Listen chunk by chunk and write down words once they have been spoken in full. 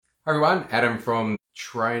Hi everyone, Adam from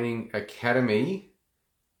Training Academy.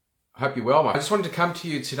 I hope you're well, mate. I just wanted to come to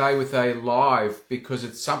you today with a live because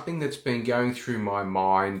it's something that's been going through my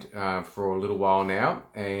mind for a little while now,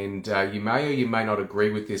 and you may or you may not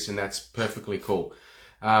agree with this, and that's perfectly cool.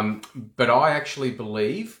 But I actually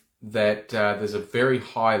believe that there's a very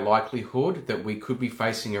high likelihood that we could be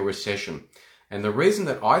facing a recession. And the reason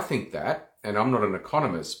that I think that, and I'm not an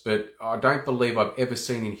economist, but I don't believe I've ever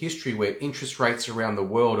seen in history where interest rates around the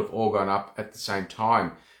world have all gone up at the same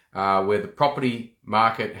time, where the property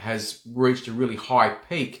market has reached a really high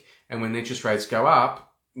peak, and when interest rates go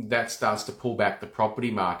up, that starts to pull back the property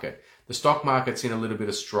market. The stock market's in a little bit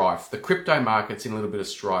of strife. The crypto market's in a little bit of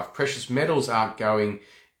strife. Precious metals aren't going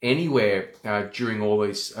anywhere during all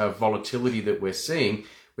this volatility that we're seeing.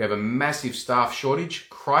 We have a massive staff shortage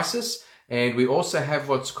crisis. And we also have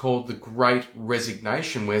what's called the Great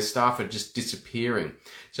Resignation, where staff are just disappearing.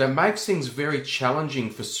 So it makes things very challenging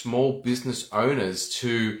for small business owners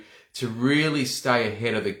to really stay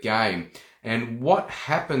ahead of the game. And what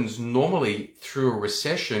happens normally through a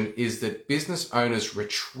recession is that business owners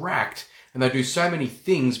retract, and they do so many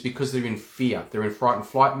things because they're in fear. They're in fright and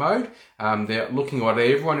flight mode. They're looking at what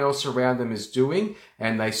everyone else around them is doing,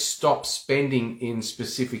 and they stop spending in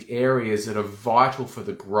specific areas that are vital for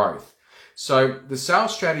the growth. So the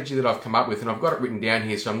sales strategy that I've come up with, and I've got it written down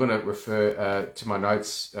here, so I'm going to refer to my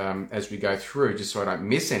notes as we go through, just so I don't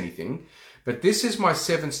miss anything. But this is my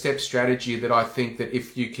 7-step strategy that I think that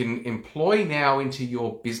if you can employ now into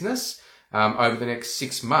your business over the next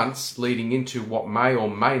 6 months, leading into what may or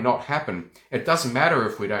may not happen. It doesn't matter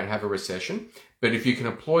if we don't have a recession, but if you can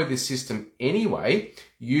employ this system anyway,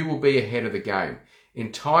 you will be ahead of the game.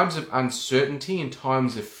 In times of uncertainty, in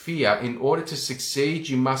times of fear, in order to succeed,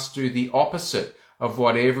 you must do the opposite of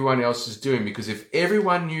what everyone else is doing. Because if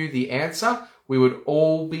everyone knew the answer, we would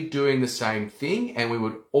all be doing the same thing and we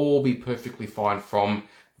would all be perfectly fine from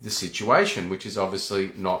the situation, which is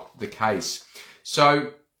obviously not the case.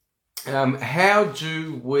 So how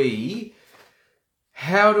do we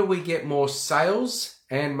get more sales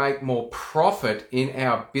and make more profit in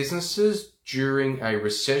our businesses during a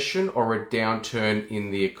recession or a downturn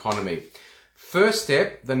in the economy? First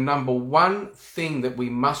step, the number one thing that we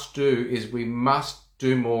must do is we must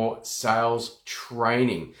do more sales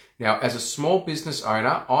training. Now, as a small business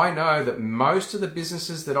owner, I know that most of the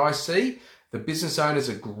businesses that I see, the business owners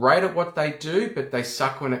are great at what they do, but they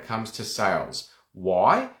suck when it comes to sales.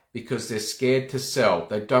 Why? Because they're scared to sell.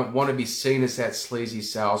 They don't want to be seen as that sleazy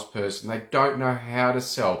salesperson. They don't know how to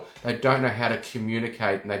sell. They don't know how to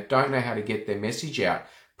communicate, and they don't know how to get their message out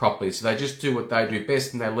properly. So they just do what they do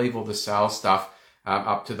best, and they leave all the sales stuff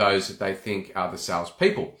up to those that they think are the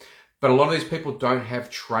salespeople. But a lot of these people don't have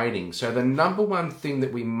training. So the number one thing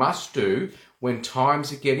that we must do when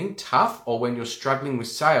times are getting tough or when you're struggling with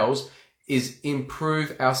sales is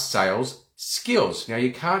improve our sales skills. Now,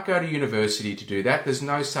 you can't go to university to do that. There's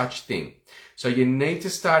no such thing. So you need to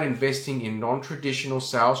start investing in non-traditional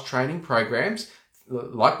sales training programs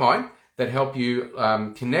like mine that help you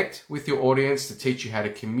connect with your audience, to teach you how to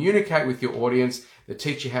communicate with your audience, that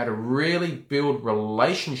teach you how to really build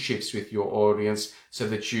relationships with your audience so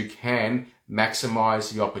that you can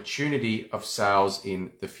maximize the opportunity of sales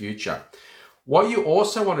in the future. What you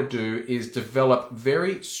also want to do is develop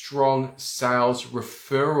very strong sales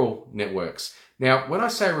referral networks. Now, when I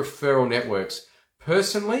say referral networks,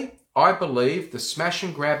 personally, I believe the smash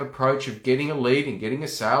and grab approach of getting a lead and getting a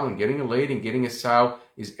sale and getting a lead and getting a sale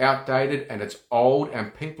is outdated and it's old,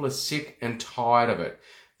 and people are sick and tired of it.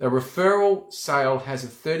 The referral sale has a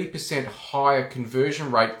 30% higher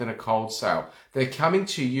conversion rate than a cold sale. They're coming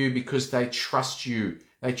to you because they trust you.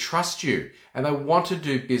 They trust you and they want to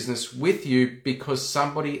do business with you because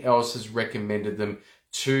somebody else has recommended them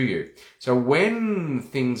to you. So when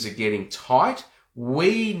things are getting tight,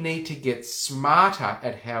 we need to get smarter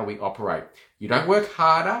at how we operate. You don't work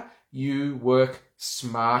harder, you work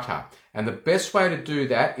smarter. And the best way to do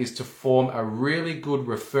that is to form a really good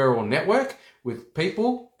referral network with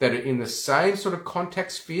people that are in the same sort of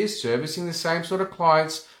contact sphere, servicing the same sort of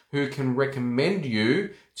clients, who can recommend you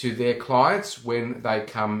to their clients when they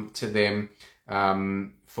come to them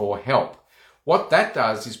for help. What that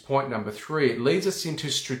does is point number 3, it leads us into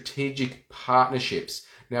strategic partnerships.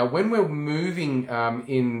 Now, when we're moving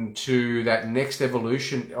into that next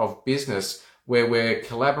evolution of business where we're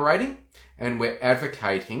collaborating and we're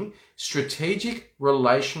advocating, strategic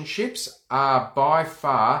relationships are by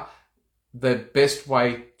far the best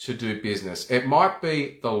way to do business. It might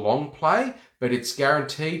be the long play, but it's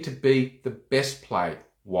guaranteed to be the best play.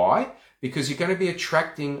 Why? because you're going to be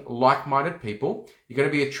attracting like-minded people. You're going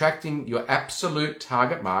to be attracting your absolute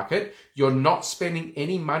target market. You're not spending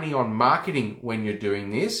any money on marketing when you're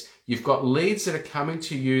doing this. You've got leads that are coming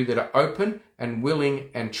to you that are open and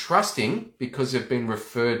willing and trusting because they've been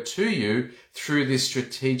referred to you through this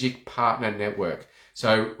strategic partner network.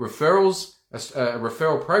 So referrals, a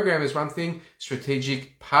referral program is one thing,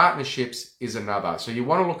 strategic partnerships is another. So you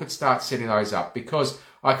want to start setting those up, because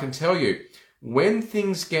I can tell you, when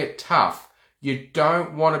things get tough, you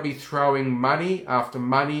don't want to be throwing money after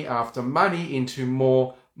money after money into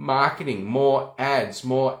more marketing, more ads,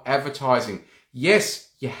 more advertising. Yes,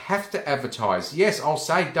 you have to advertise. Yes, I'll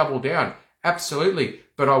say double down. Absolutely.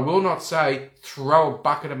 But I will not say throw a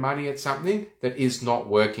bucket of money at something that is not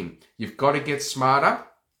working. You've got to get smarter,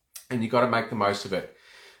 and you've got to make the most of it.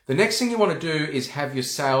 The next thing you want to do is have your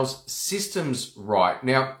sales systems right.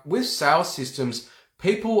 Now, with sales systems,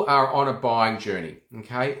 people are on a buying journey,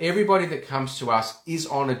 okay? Everybody that comes to us is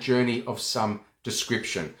on a journey of some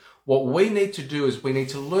description. What we need to do is we need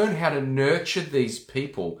to learn how to nurture these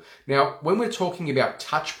people. Now, when we're talking about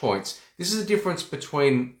touch points, this is the difference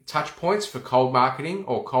between touch points for cold marketing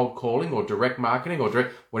or cold calling or direct marketing or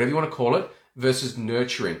direct, whatever you want to call it, versus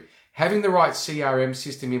nurturing. Having the right CRM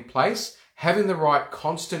system in place, having the right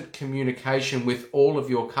constant communication with all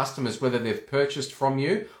of your customers, whether they've purchased from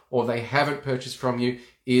you or they haven't purchased from you,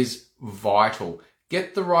 is vital.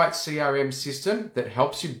 Get the right CRM system that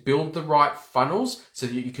helps you build the right funnels so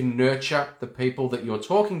that you can nurture the people that you're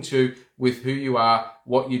talking to with who you are,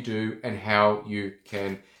 what you do, and how you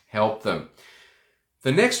can help them.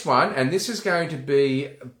 The next one, and this is going to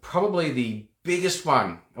be probably the biggest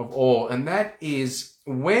one of all, and that is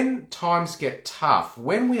when times get tough,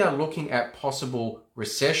 when we are looking at possible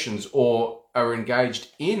recessions or are engaged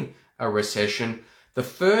in a recession, the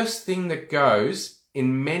first thing that goes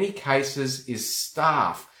in many cases is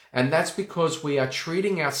staff. And that's because we are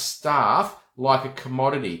treating our staff like a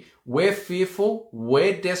commodity. We're fearful,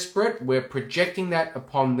 we're desperate, we're projecting that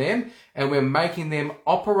upon them, and we're making them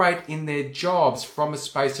operate in their jobs from a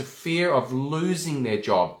space of fear of losing their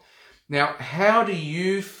job. Now, how do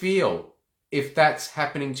you feel if that's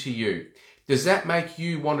happening to you? Does that make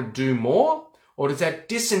you want to do more, or does that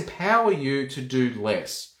disempower you to do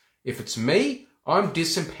less? If it's me, I'm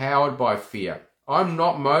disempowered by fear. I'm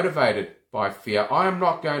not motivated by fear. I am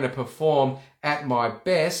not going to perform at my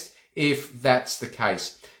best if that's the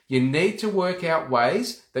case. You need to work out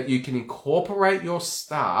ways that you can incorporate your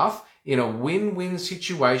staff in a win-win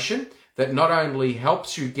situation that not only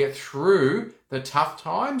helps you get through the tough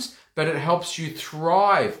times, but it helps you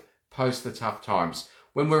thrive post the tough times.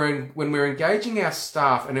 When we're engaging our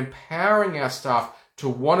staff and empowering our staff to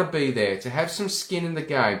want to be there, to have some skin in the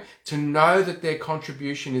game, to know that their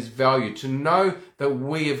contribution is valued, to know that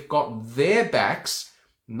we have got their backs,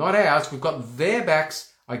 not ours, we've got their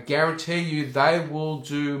backs, I guarantee you they will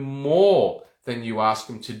do more than you ask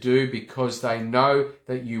them to do, because they know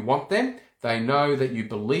that you want them, they know that you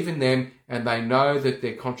believe in them, and they know that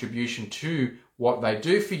their contribution to what they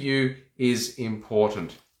do for you is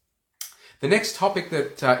important. The next topic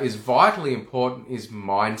that is vitally important is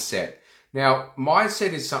mindset. Now,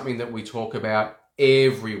 mindset is something that we talk about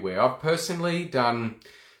everywhere. I've personally done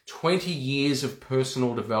 20 years of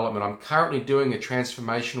personal development. I'm currently doing a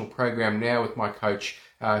transformational program now with my coach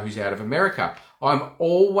who's out of America. I'm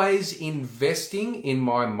always investing in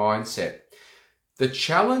my mindset. The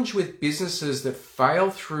challenge with businesses that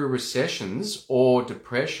fail through recessions or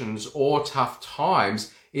depressions or tough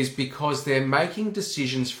times is because they're making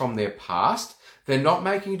decisions from their past. They're not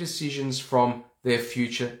making decisions from their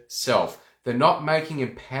future self. They're not making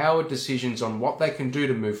empowered decisions on what they can do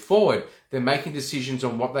to move forward. They're making decisions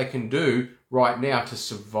on what they can do right now to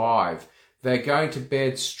survive. They're going to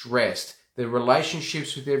bed stressed. Their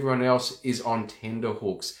relationships with everyone else is on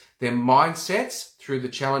tenterhooks. Their mindsets through the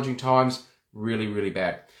challenging times, really, really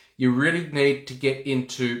bad. You really need to get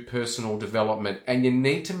into personal development, and you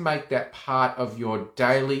need to make that part of your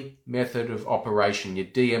daily method of operation, your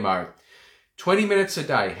DMO. 20 minutes a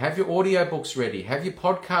day, have your audiobooks ready, have your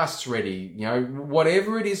podcasts ready,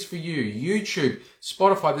 whatever it is for you, YouTube,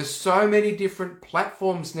 Spotify. There's so many different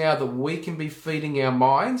platforms now that we can be feeding our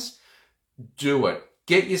minds. Do it.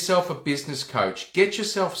 Get yourself a business coach. Get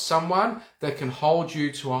yourself someone that can hold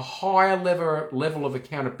you to a higher level of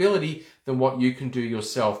accountability than what you can do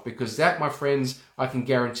yourself, because that, my friends, I can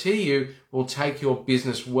guarantee you will take your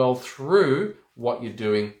business well through what you're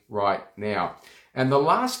doing right now. And the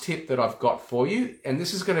last tip that I've got for you, and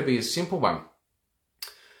this is going to be a simple one.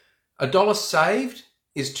 $1 saved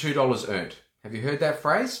is $2 earned. Have you heard that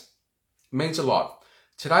phrase? It means a lot.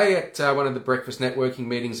 Today at one of the breakfast networking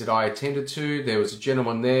meetings that I attended to, there was a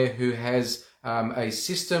gentleman there who has a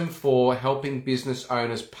system for helping business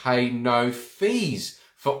owners pay no fees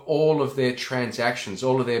for all of their transactions,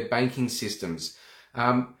 all of their banking systems.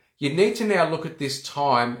 You need to now look at this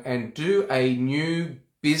time and do a new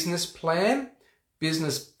business plan,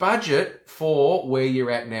 business budget for where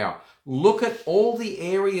you're at now. Look at all the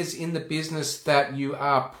areas in the business that you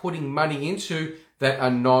are putting money into that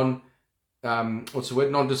are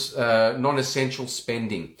non-essential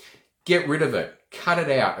spending. Get rid of it. Cut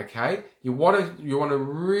it out, okay? You want to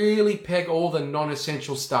really peg all the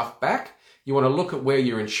non-essential stuff back. You want to look at where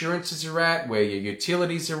your insurances are at, where your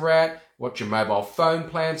utilities are at, what your mobile phone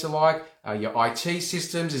plans are like, your IT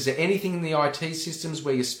systems. Is there anything in the IT systems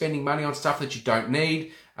where you're spending money on stuff that you don't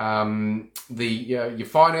need? Your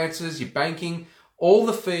finances, your banking, all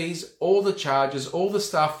the fees, all the charges, all the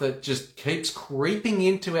stuff that just keeps creeping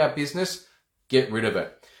into our business, get rid of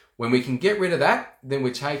it. When we can get rid of that, then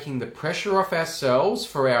we're taking the pressure off ourselves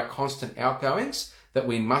for our constant outgoings,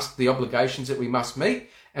 the obligations that we must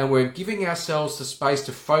meet, and we're giving ourselves the space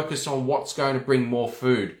to focus on what's going to bring more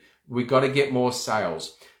food. We've got to get more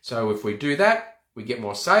sales. So if we do that, we get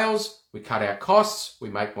more sales, we cut our costs, we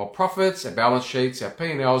make more profits, our balance sheets, our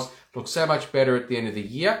P&Ls look so much better at the end of the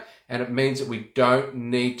year, and it means that we don't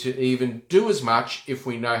need to even do as much if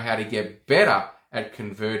we know how to get better at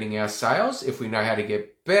converting our sales, if we know how to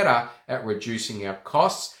get better at reducing our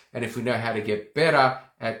costs, and if we know how to get better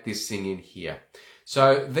at this thing in here.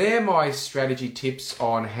 So they're my strategy tips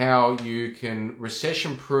on how you can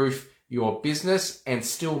recession-proof your business and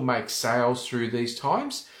still make sales through these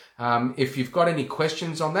times. If you've got any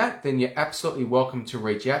questions on that, then you're absolutely welcome to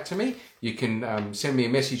reach out to me. You can send me a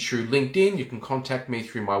message through LinkedIn. You can contact me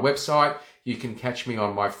through my website. You can catch me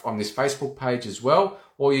on this Facebook page as well,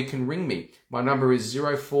 or you can ring me. My number is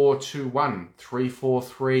 0421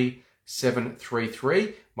 343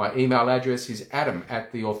 733. My email address is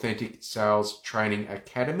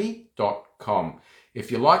adam@theauthenticsalestrainingacademy.com. If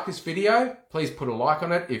you like this video, please put a like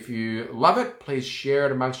on it. If you love it, please share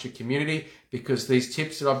it amongst your community, because these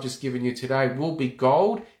tips that I've just given you today will be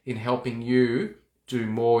gold in helping you do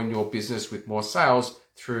more in your business with more sales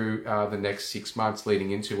through the next 6 months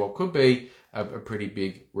leading into what could be a pretty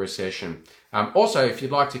big recession. Also, if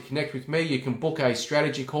you'd like to connect with me, you can book a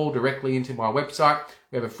strategy call directly into my website.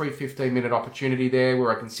 We have a free 15-minute opportunity there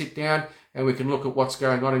where I can sit down and we can look at what's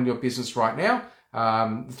going on in your business right now.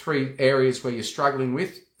 The 3 areas where you're struggling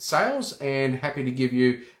with sales, and happy to give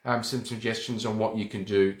you some suggestions on what you can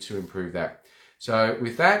do to improve that. So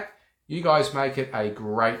with that, you guys make it a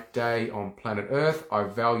great day on planet Earth. I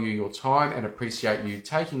value your time and appreciate you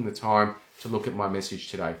taking the time to look at my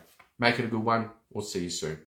message today. Make it a good one. We'll see you soon.